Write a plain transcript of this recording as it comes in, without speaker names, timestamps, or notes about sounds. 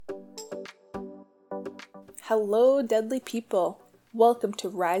Hello, deadly people. Welcome to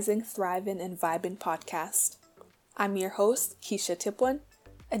Rising, Thriving, and Vibin' podcast. I'm your host, Keisha Tipwan,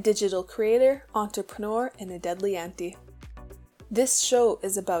 a digital creator, entrepreneur, and a deadly auntie. This show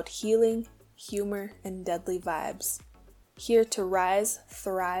is about healing, humor, and deadly vibes. Here to rise,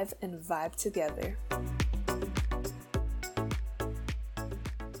 thrive, and vibe together.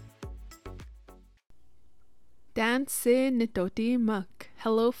 Dance Nitoti Muk.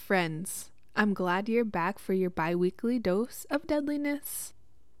 Hello, friends. I'm glad you're back for your bi-weekly dose of deadliness.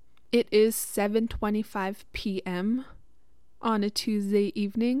 It is 7:25 p.m. on a Tuesday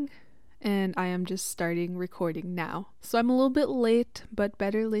evening, and I am just starting recording now. So I'm a little bit late, but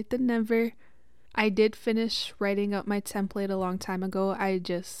better late than never. I did finish writing out my template a long time ago. I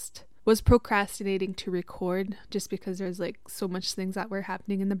just was procrastinating to record just because there's so much things that were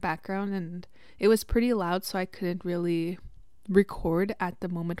happening in the background, and it was pretty loud, so I couldn't really record at the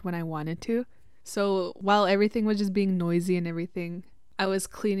moment when I wanted to. So while everything was just being noisy and everything, I was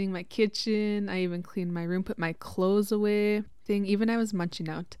cleaning my kitchen. I even cleaned my room, put my clothes away. Even I was munching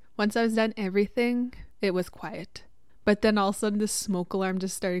out. Once I was done everything, it was quiet. But then all of a sudden the smoke alarm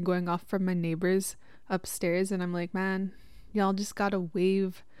just started going off from my neighbors upstairs, and I'm like, man, y'all just gotta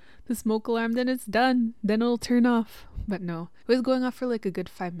wave the smoke alarm, then it's done. Then it'll turn off. But no, it was going off for a good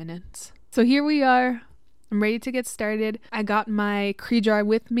 5 minutes. So here we are. I'm ready to get started. I got my Cree jar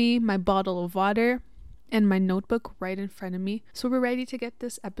with me, my bottle of water, and my notebook right in front of me. So we're ready to get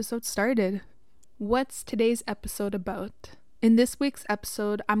this episode started. What's today's episode about? In this week's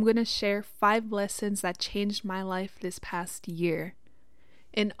episode, I'm going to share 5 lessons that changed my life this past year.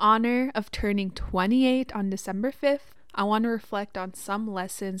 In honor of turning 28 on December 5th, I want to reflect on some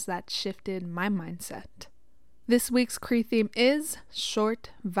lessons that shifted my mindset. This week's Cree theme is short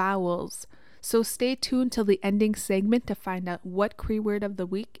vowels. So stay tuned till the ending segment to find out what Cree word of the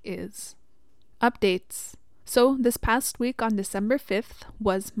week is. Updates. So this past week on December 5th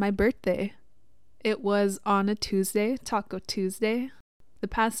was my birthday. It was on a Tuesday, Taco Tuesday. The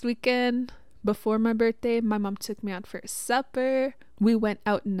past weekend, before my birthday, my mom took me out for supper. We went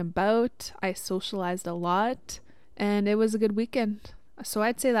out and about. I socialized a lot, and it was a good weekend. So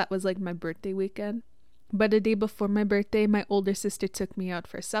I'd say that was my birthday weekend. But a day before my birthday, my older sister took me out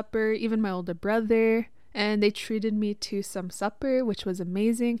for supper, even my older brother, and they treated me to some supper, which was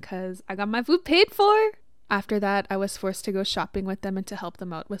amazing because I got my food paid for. After that, I was forced to go shopping with them and to help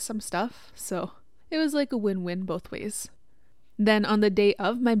them out with some stuff, so it was a win-win both ways. Then on the day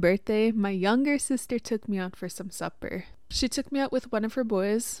of my birthday, my younger sister took me out for some supper. She took me out with one of her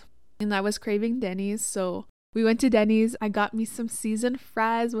boys, and I was craving Denny's, so we went to Denny's. I got me some seasoned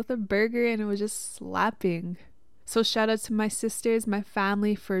fries with a burger, and it was just slapping. So shout out to my sisters, my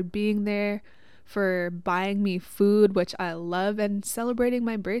family for being there, for buying me food, which I love, and celebrating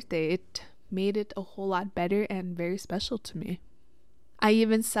my birthday. It made it a whole lot better and very special to me. I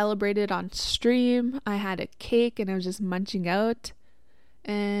even celebrated on stream. I had a cake and I was just munching out,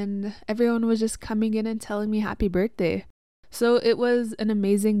 and everyone was just coming in and telling me happy birthday. So it was an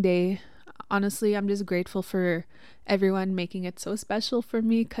amazing day. Honestly, I'm just grateful for everyone making it so special for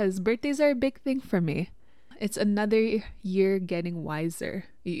me because birthdays are a big thing for me. It's another year getting wiser.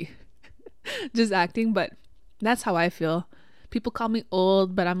 Just acting, but that's how I feel. People call me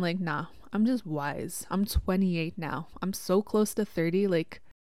old, but I'm nah, I'm just wise. I'm 28 now. I'm so close to 30.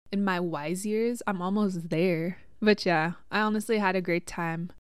 In my wise years, I'm almost there. But yeah, I honestly had a great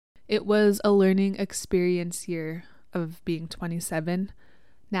time. It was a learning experience year of being 27.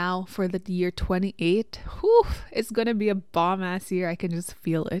 Now for the year 28, it's gonna be a bomb-ass year. I can just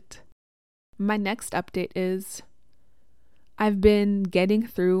feel it. My next update is I've been getting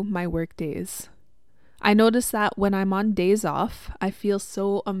through my work days. I notice that when I'm on days off, I feel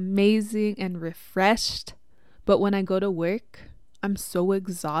so amazing and refreshed. But when I go to work, I'm so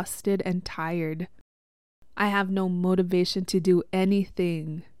exhausted and tired. I have no motivation to do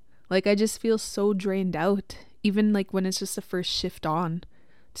anything. I just feel so drained out, even when it's just the first shift on.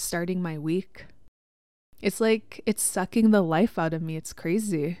 Starting my week. It's it's sucking the life out of me. It's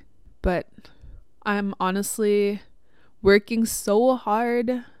crazy. But I'm honestly working so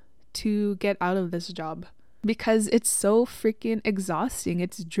hard to get out of this job because it's so freaking exhausting.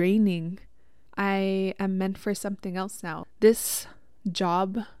 It's draining. I am meant for something else now. This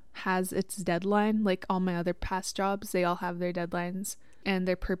job has its deadline. All my other past jobs, they all have their deadlines and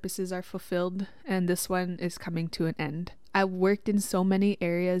their purposes are fulfilled, and this one is coming to an end. I've worked in so many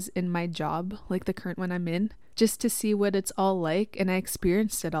areas in my job, the current one I'm in, just to see what it's all like, and I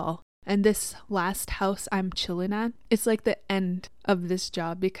experienced it all. And this last house I'm chilling at, it's the end of this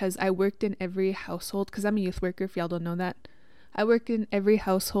job because I worked in every household, because I'm a youth worker if y'all don't know that. I worked in every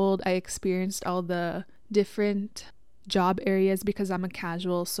household. I experienced all the different job areas because I'm a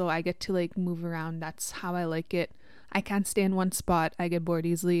casual, so I get to like move around. That's how I like it. I can't stay in one spot. I get bored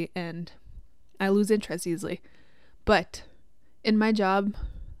easily and I lose interest easily. But in my job,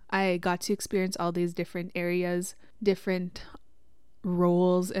 I got to experience all these different areas, different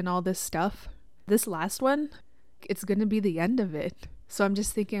roles, and all this stuff. This last one, it's gonna be the end of it. So I'm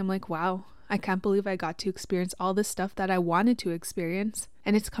just thinking, I'm like, wow, I can't believe I got to experience all this stuff that I wanted to experience,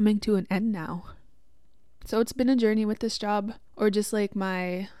 and it's coming to an end now. So it's been a journey with this job, or just like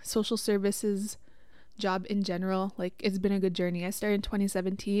my social services job in general. Like, it's been a good journey. I started in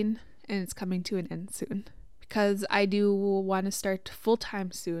 2017 and it's coming to an end soon because I do want to start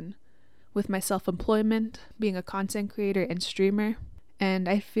full-time soon with my self-employment, being a content creator and streamer. And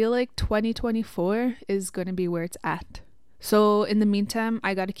I feel like 2024 is going to be where it's at. So in the meantime,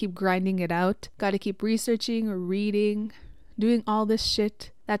 I got to keep grinding it out, got to keep researching, reading, doing all this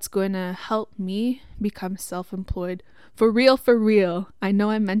shit that's going to help me become self-employed. For real, for real. I know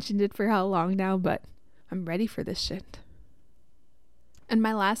I mentioned it for how long now, but I'm ready for this shit. And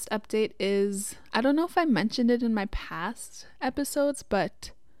my last update is, I don't know if I mentioned it in my past episodes,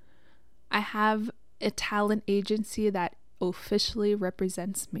 but I have a talent agency that officially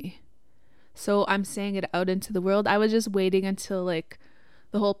represents me. So I'm saying it out into the world. I was just waiting until like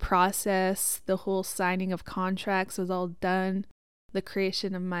the whole process, the whole signing of contracts was all done, the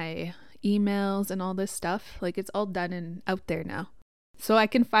creation of my emails and all this stuff. Like, it's all done and out there now. So I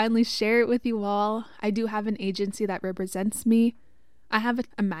can finally share it with you all. I do have an agency that represents me. I have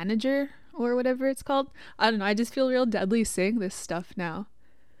a manager or whatever it's called. I don't know. I just feel real deadly saying this stuff now.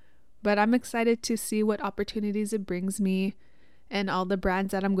 But I'm excited to see what opportunities it brings me and all the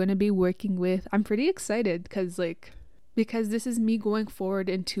brands that I'm going to be working with. I'm pretty excited because this is me going forward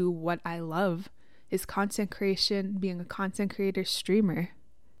into what I love, is content creation, being a content creator streamer.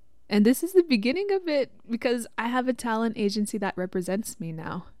 And this is the beginning of it because I have a talent agency that represents me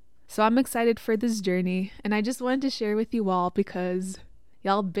now. So I'm excited for this journey, and I just wanted to share with you all because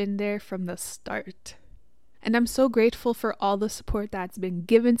y'all been there from the start. And I'm so grateful for all the support that's been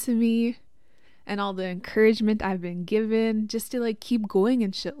given to me and all the encouragement I've been given just to like keep going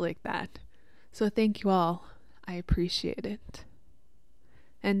and shit like that. So thank you all. I appreciate it.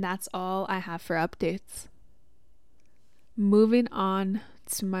 And that's all I have for updates. Moving on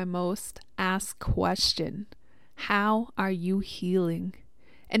to my most asked question. How are you healing?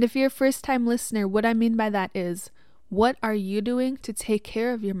 And if you're a first-time listener, what I mean by that is, what are you doing to take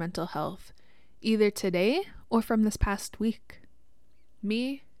care of your mental health, either today or from this past week?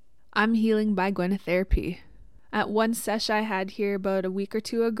 Me, I'm healing by going to therapy. At one sesh I had here about a week or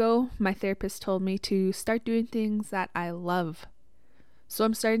two ago, my therapist told me to start doing things that I love. So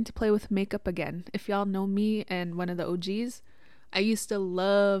I'm starting to play with makeup again. If y'all know me and one of the OGs, I used to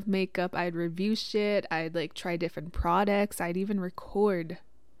love makeup. I'd review shit. I'd like try different products. I'd even record.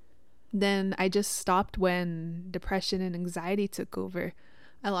 Then I just stopped when depression and anxiety took over.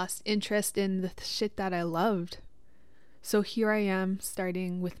 I lost interest in the shit that I loved. So here I am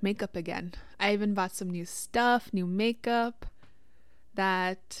starting with makeup again. I even bought some new stuff, new makeup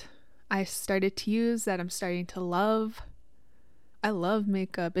that I started to use that I'm starting to love. I love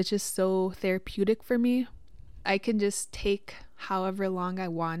makeup. It's just so therapeutic for me. I can just take however long I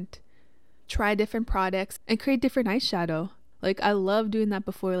want, try different products, and create different eyeshadow. Like, I love doing that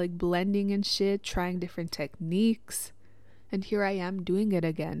before, like blending and shit, trying different techniques. And here I am doing it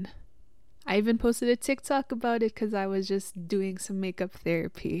again. I even posted a TikTok about it because I was just doing some makeup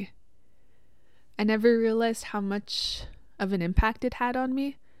therapy. I never realized how much of an impact it had on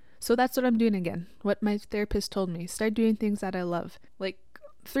me. So that's what I'm doing again. What my therapist told me. Start doing things that I love. Like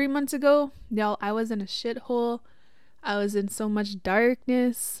 3 months ago, y'all, I was in a shithole. I was in so much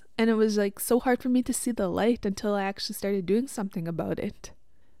darkness. And it was like so hard for me to see the light until I actually started doing something about it.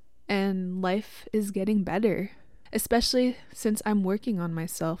 And life is getting better. Especially since I'm working on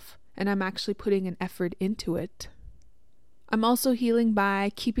myself. And I'm actually putting an effort into it. I'm also healing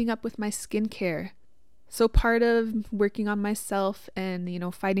by keeping up with my skincare. So part of working on myself and,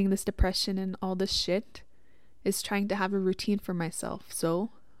 fighting this depression and all this shit is trying to have a routine for myself.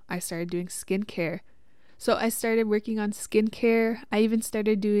 So I started doing skincare. So I started working on skincare. I even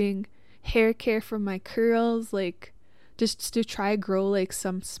started doing hair care for my curls, like just to try grow like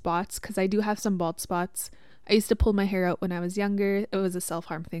some spots because I do have some bald spots. I used to pull my hair out when I was younger. It was a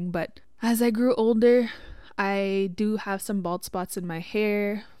self-harm thing, but as I grew older, I do have some bald spots in my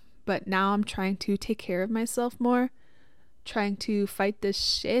hair. But now I'm trying to take care of myself more, trying to fight this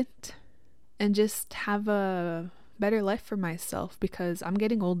shit and just have a better life for myself because I'm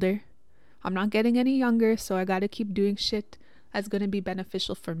getting older. I'm not getting any younger, so I gotta keep doing shit that's gonna be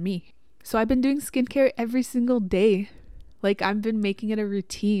beneficial for me. So I've been doing skincare every single day. Like, I've been making it a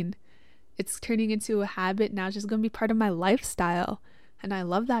routine. It's turning into a habit now, it's just going to be part of my lifestyle. And I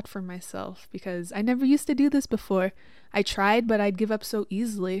love that for myself because I never used to do this before. I tried, but I'd give up so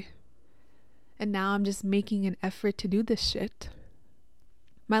easily. And now I'm just making an effort to do this shit.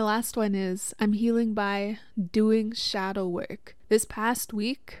 My last one is I'm healing by doing shadow work. This past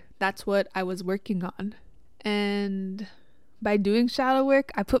week, that's what I was working on. And by doing shadow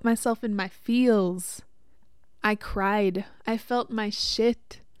work, I put myself in my feels. I cried. I felt my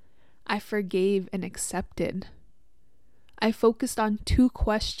shit. I forgave and accepted. I focused on 2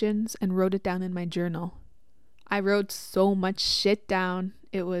 questions and wrote it down in my journal. I wrote so much shit down.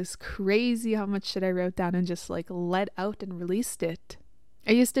 It was crazy how much shit I wrote down and just like let out and released it.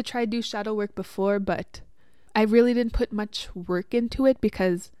 I used to try to do shadow work before, but I really didn't put much work into it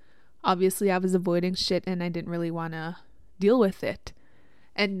because obviously I was avoiding shit and I didn't really want to deal with it.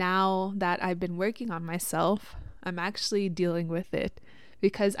 And now that I've been working on myself, I'm actually dealing with it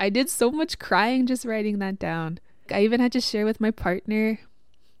because I did so much crying just writing that down. I even had to share with my partner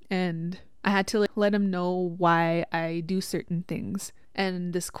and I had to let him know why I do certain things.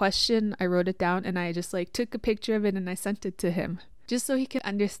 And this question, I wrote it down and I just took a picture of it and I sent it to him just so he could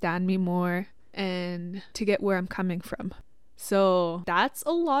understand me more and to get where I'm coming from. So that's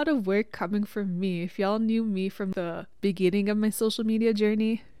a lot of work coming from me. If y'all knew me from the beginning of my social media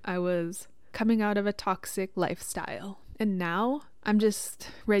journey, I was coming out of a toxic lifestyle. And now I'm just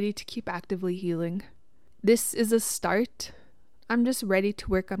ready to keep actively healing. This is a start. I'm just ready to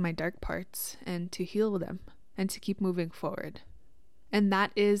work on my dark parts and to heal them and to keep moving forward. And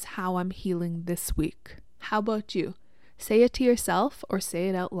that is how I'm healing this week. How about you? Say it to yourself or say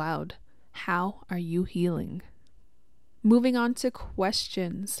it out loud. How are you healing? Moving on to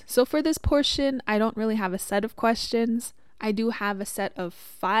questions. So for this portion, I don't really have a set of questions. I do have a set of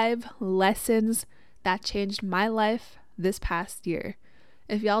 5 lessons that changed my life this past year.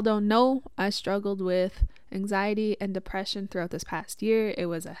 If y'all don't know, I struggled with anxiety and depression throughout this past year. It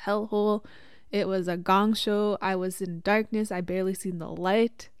was a hellhole. It was a gong show. I was in darkness. I barely seen the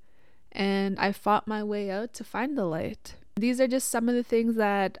light. And I fought my way out to find the light. These are just some of the things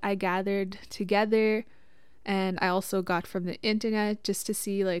that I gathered together. And I also got from the internet just to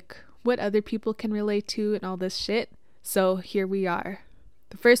see what other people can relate to and all this shit. So here we are.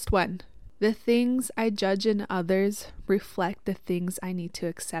 The first one. The things I judge in others reflect the things I need to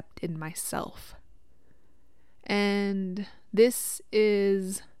accept in myself. And this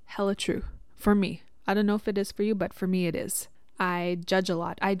is hella true for me. I don't know if it is for you, but for me it is. I judge a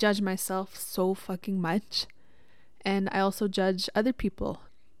lot. I judge myself so fucking much. And I also judge other people.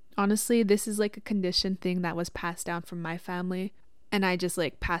 Honestly, this is a conditioned thing that was passed down from my family. And I just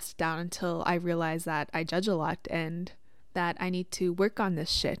passed it down until I realized that I judge a lot and that I need to work on this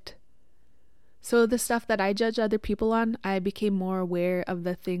shit. So the stuff that I judge other people on, I became more aware of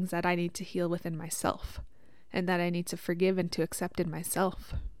the things that I need to heal within myself and that I need to forgive and to accept in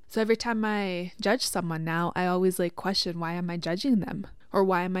myself. So every time I judge someone now, I always question, why am I judging them? Or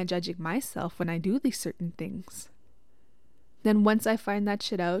why am I judging myself when I do these certain things? Then once I find that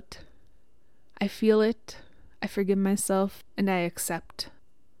shit out, I feel it, I forgive myself, and I accept.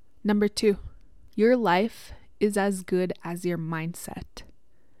 Number 2, your life is as good as your mindset.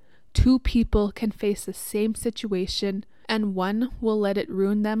 2 people can face the same situation and one will let it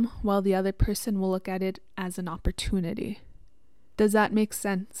ruin them while the other person will look at it as an opportunity. Does that make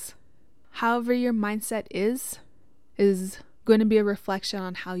sense? However your mindset is going to be a reflection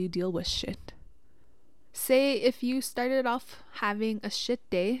on how you deal with shit. Say if you started off having a shit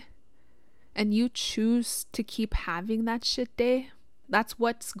day and you choose to keep having that shit day, that's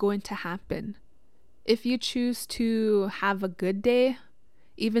what's going to happen. If you choose to have a good day,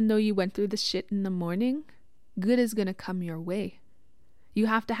 even though you went through the shit in the morning, good is going to come your way. You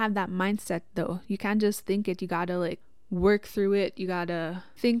have to have that mindset though. You can't just think it. You got to work through it. You got to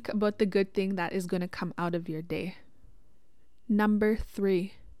think about the good thing that is going to come out of your day. Number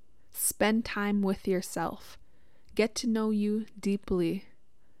 3, spend time with yourself. Get to know you deeply.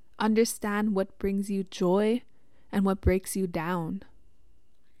 Understand what brings you joy and what breaks you down.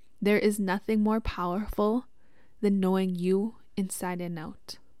 There is nothing more powerful than knowing you inside and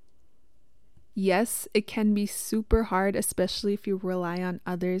out. Yes, it can be super hard, especially if you rely on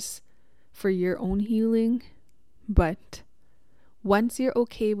others for your own healing. But once you're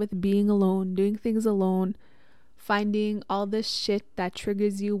okay with being alone, doing things alone, finding all this shit that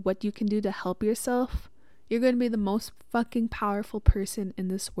triggers you, what you can do to help yourself, you're going to be the most fucking powerful person in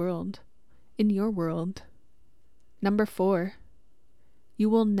this world, in your world. Number 4, you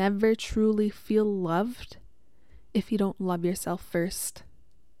will never truly feel loved if you don't love yourself first.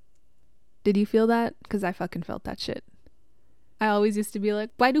 Did you feel that? Because I fucking felt that shit. I always used to be like,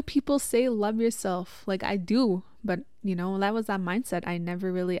 why do people say love yourself? Like, I do. But, that was that mindset I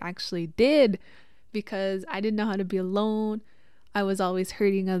never really actually did because I didn't know how to be alone. I was always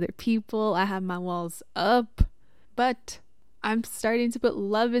hurting other people. I had my walls up. But I'm starting to put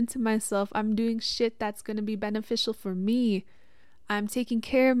love into myself. I'm doing shit that's going to be beneficial for me. I'm taking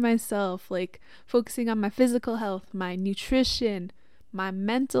care of myself, like focusing on my physical health, my nutrition, my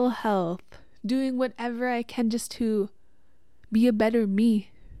mental health, doing whatever I can just to be a better me.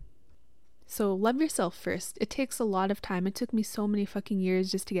 So love yourself first. It takes a lot of time. It took me so many fucking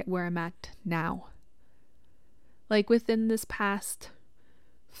years just to get where I'm at now. Like within this past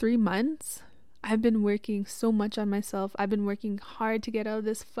 3 months, I've been working so much on myself. I've been working hard to get out of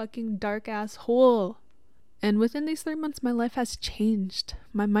this fucking dark ass hole. And within these 3 months, my life has changed.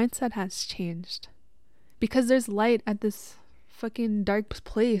 My mindset has changed. Because there's light at this fucking dark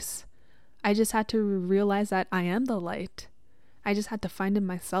place. I just had to realize that I am the light. I just had to find it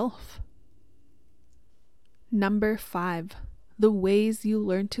myself. Number 5. The ways you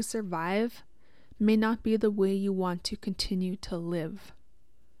learn to survive may not be the way you want to continue to live.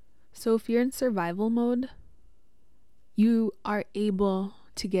 So if you're in survival mode, you are able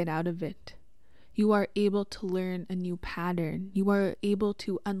to get out of it. You are able to learn a new pattern. You are able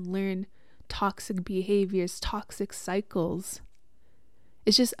to unlearn toxic behaviors, toxic cycles.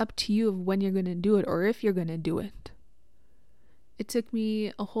 It's just up to you of when you're going to do it or if you're going to do it. It took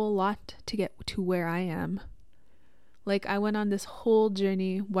me a whole lot to get to where I am. Like I went on this whole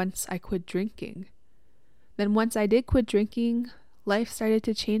journey once I quit drinking. Then once I did quit drinking, life started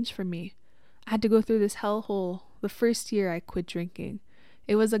to change for me. I had to go through this hellhole the first year I quit drinking.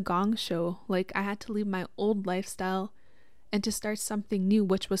 It was a gong show. Like I had to leave my old lifestyle and to start something new,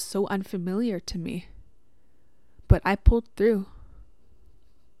 which was so unfamiliar to me. But I pulled through.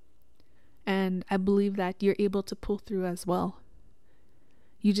 And I believe that you're able to pull through as well.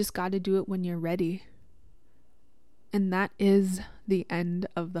 You just got to do it when you're ready. And that is the end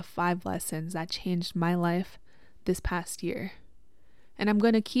of the 5 lessons that changed my life this past year. And I'm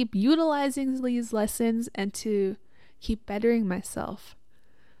going to keep utilizing these lessons and to keep bettering myself.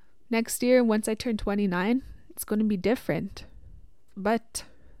 Next year, once I turn 29, it's going to be different. But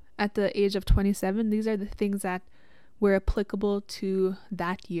at the age of 27, these are the things that were applicable to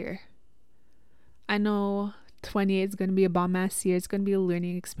that year. I know 28 is going to be a bomb-ass year. It's going to be a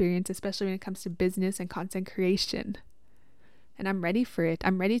learning experience, especially when it comes to business and content creation. And I'm ready for it.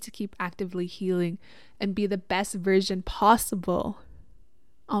 I'm ready to keep actively healing and be the best version possible.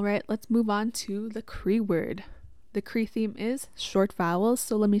 All right, let's move on to the Cree word. The Cree theme is short vowels,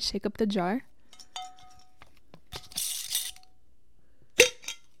 so let me shake up the jar.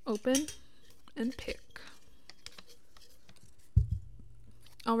 Open and pick.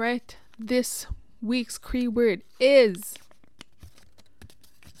 All right, this week's Cree word is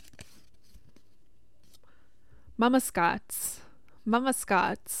Mamaskats.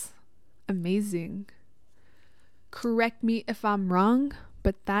 Mamaskats. Amazing. Correct me if I'm wrong,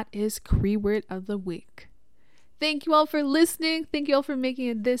 but that is Cree word of the week. Thank you all for listening. Thank you all for making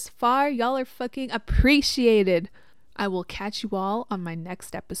it this far. Y'all are fucking appreciated. I will catch you all on my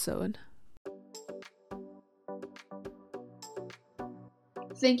next episode.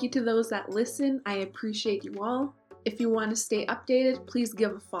 Thank you to those that listen. I appreciate you all. If you want to stay updated, please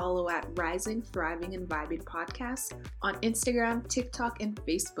give a follow at Rising, Thriving, and Vibing Podcast on Instagram, TikTok, and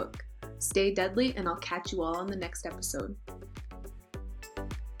Facebook. Stay deadly, and I'll catch you all on the next episode.